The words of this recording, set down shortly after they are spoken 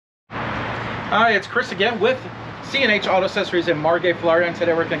Hi, it's Chris again with C&H Auto Accessories in Margate, Florida, and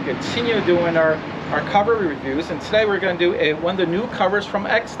today we're going to continue doing our cover reviews. And today we're going to do one of the new covers from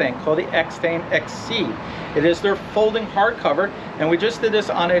Extang called the Extang XC. It is their folding hardcover, and we just did this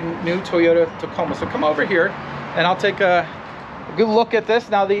on a new Toyota Tacoma. So come over here and I'll take a good look at this.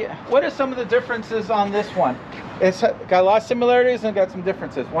 Now, what are some of the differences on this one? It's got a lot of similarities and got some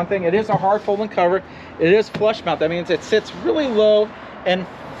differences. One thing, it is a hard folding cover. It is flush mount. That means it sits really low and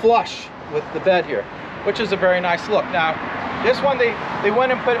flush with the bed here, which is a very nice look. Now, this one, they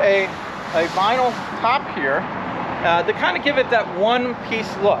went and put a vinyl top here to kind of give it that one piece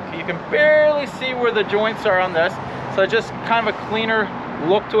look. You can barely see where the joints are on this, so just kind of a cleaner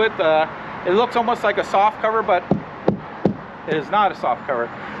look to it. It looks almost like a soft cover, but it is not a soft cover.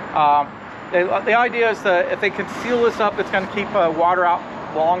 The idea is that if they can seal this up, it's going to keep water out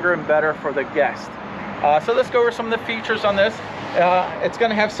longer and better for the guest. So let's go over some of the features on this. It's going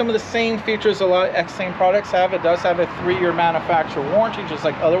to have some of the same features a lot of Extang products have. It does have a 3-year manufacturer warranty, just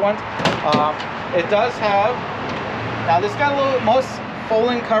like other ones. It does have, now this got a little, most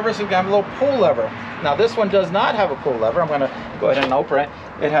folding covers have got a little pull lever. Now this one does not have a pull lever. I'm going to go ahead and open it.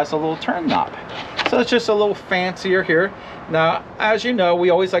 It has a little turn knob. So it's just a little fancier here. Now, as you know, we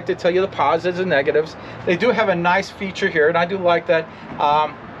always like to tell you the positives and negatives. They do have a nice feature here, and I do like that.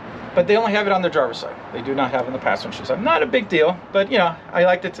 But they only have it on the driver's side. They do not have it on the passenger side. Not a big deal, but you know, I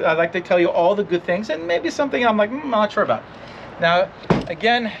like to tell you all the good things, and maybe something I'm like, I'm not sure about. Now,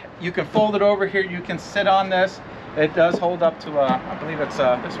 again, you can fold it over here. You can sit on this. It does hold up to, I believe it's,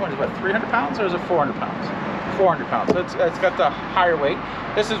 this one is what, 300 pounds or is it 400 pounds? 400 pounds. So it's got the higher weight.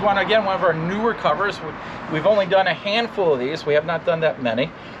 This is one of our newer covers. We've only done a handful of these. We have not done that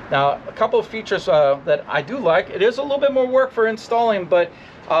many. Now, a couple of features that I do like. It is a little bit more work for installing, but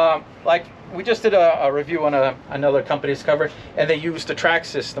like we just did a review on another company's cover, and they used the track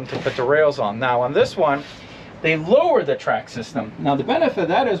system to put the rails on. Now on this one, they lower the track system. Now the benefit of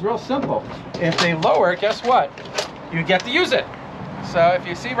that is real simple. If they lower it, guess what? You get to use it. So if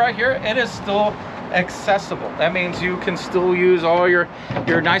you see right here, it is still accessible. That means you can still use all your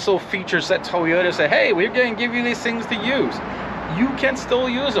nice little features that Toyota say, hey, we're going to give you these things to use. You can still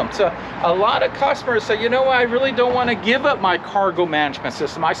use them. So a lot of customers say, you know what, I really don't want to give up my cargo management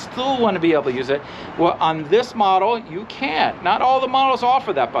system. I still want to be able to use it. Well, on this model, you can. Not all the models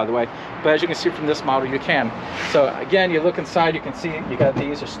offer that, by the way, but as you can see from this model, you can. So again, you look inside, you can see you got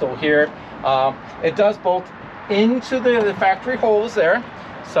these are still here. It does bolt into the factory holes there.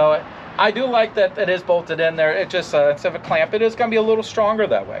 So I do like that it is bolted in there. It just, instead of a clamp, it is going to be a little stronger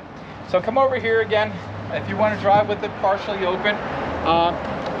that way. So come over here again. If you want to drive with it partially open,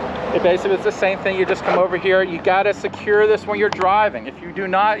 it's the same thing. You just come over here. You got to secure this when you're driving. If you do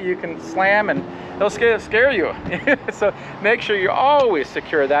not, you can slam and it'll scare you. So make sure you always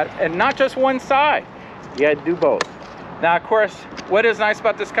secure that, and not just one side. You got to do both. Now, of course, what is nice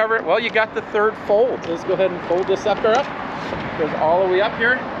about this cover? Well, you got the third fold. Let's go ahead and fold this sucker up. It goes all the way up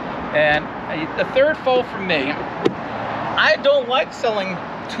here. And the third fold for me, I don't like selling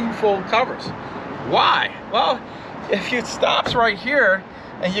 2-fold covers. Why? Well, if it stops right here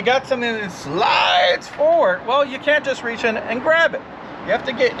and you got something that slides forward, well, you can't just reach in and grab it. You have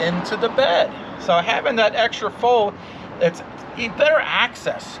to get into the bed. So having that extra fold, it's better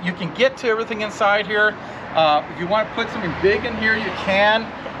access. You can get to everything inside here. If you want to put something big in here, you can.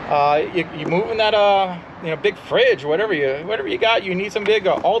 You moving that big fridge, whatever you got. You need some big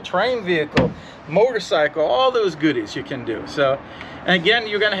all-terrain vehicle, motorcycle, all those goodies you can do. So. And again,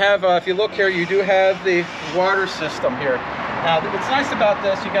 you're going to have, if you look here, you do have the water system here. Now, what's nice about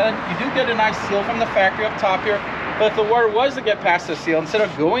this, you do get a nice seal from the factory up top here. But if the water was to get past the seal, instead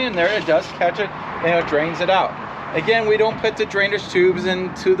of going in there, it does catch it and it drains it out. Again, we don't put the drainage tubes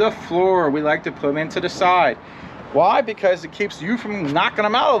into the floor. We like to put them into the side. Why? Because it keeps you from knocking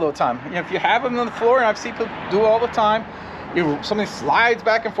them out all the time. You know, if you have them on the floor, and I've seen people do it all the time, something slides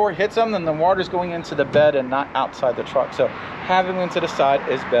back and forth, hits them, and the water's going into the bed and not outside the truck. So having them to the side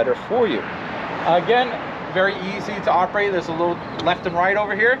is better for you. Again, very easy to operate. There's a little left and right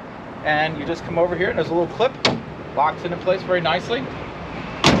over here, and you just come over here and there's a little clip, locks into place very nicely.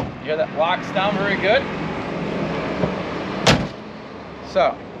 You hear that locks down very good.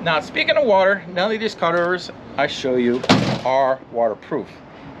 So now, speaking of water, none of these covers I show you are waterproof.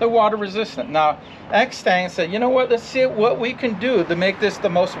 They're water resistant. Now, Extang said, you know what, let's see what we can do to make this the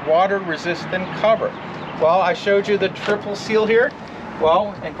most water resistant cover. Well, I showed you the triple seal here.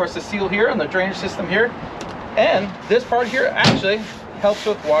 Well, and of course the seal here and the drainage system here. And this part here actually helps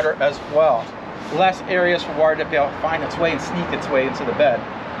with water as well. Less areas for water to be able to find its way and sneak its way into the bed.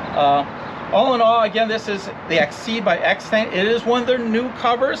 all in all, again, this is the XC by Extang. It is one of their new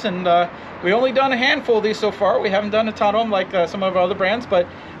covers, and we only done a handful of these so far. We haven't done a ton of them like some of our other brands, but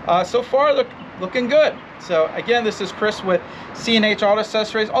so far looking good. So again, this is Chris with C&H Auto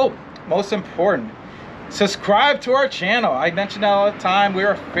Accessories. Oh, most important, subscribe to our channel. I mention that all the time.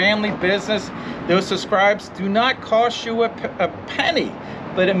 We're a family business. Those subscribes do not cost you a penny,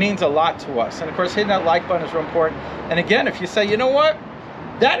 but it means a lot to us. And of course, hitting that like button is real important. And again, if you say, you know what,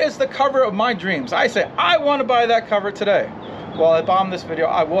 that is the cover of my dreams, I say, I want to buy that cover today. Well, at the bottom of this video,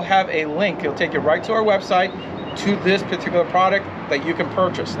 I will have a link. It'll take you right to our website, to this particular product that you can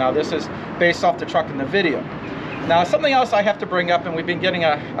purchase. Now, this is based off the truck in the video. Now, something else I have to bring up, and we've been getting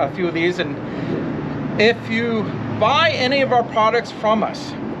a few of these, and if you buy any of our products from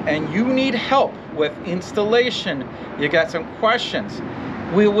us and you need help with installation, you got some questions,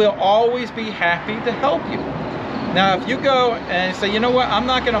 we will always be happy to help you. Now, if you go and say, you know what, I'm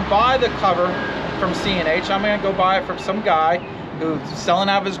not going to buy the cover from C&H, I'm going to go buy it from some guy who's selling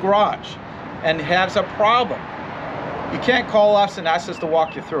out of his garage and has a problem, you can't call us and ask us to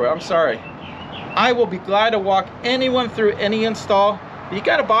walk you through it. I'm sorry. I will be glad to walk anyone through any install, but you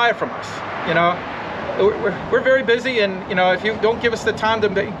got to buy it from us. You know, we're very busy, and you know, if you don't give us the time to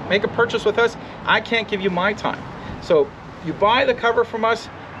make a purchase with us, I can't give you my time. So you buy the cover from us,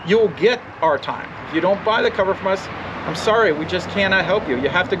 you will get our time. If you don't buy the cover from us, I'm sorry, we just cannot help you. You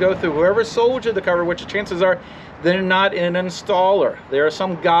have to go through whoever sold you the cover, which the chances are they're not an installer. They're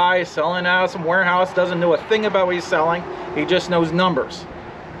some guy selling out of some warehouse, doesn't know a thing about what he's selling. He just knows numbers.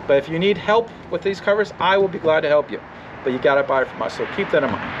 But if you need help with these covers, I will be glad to help you. But you gotta buy it from us, so keep that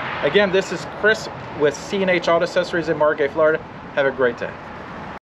in mind. Again, this is Chris with C&H Auto Accessories in Margate, Florida. Have a great day.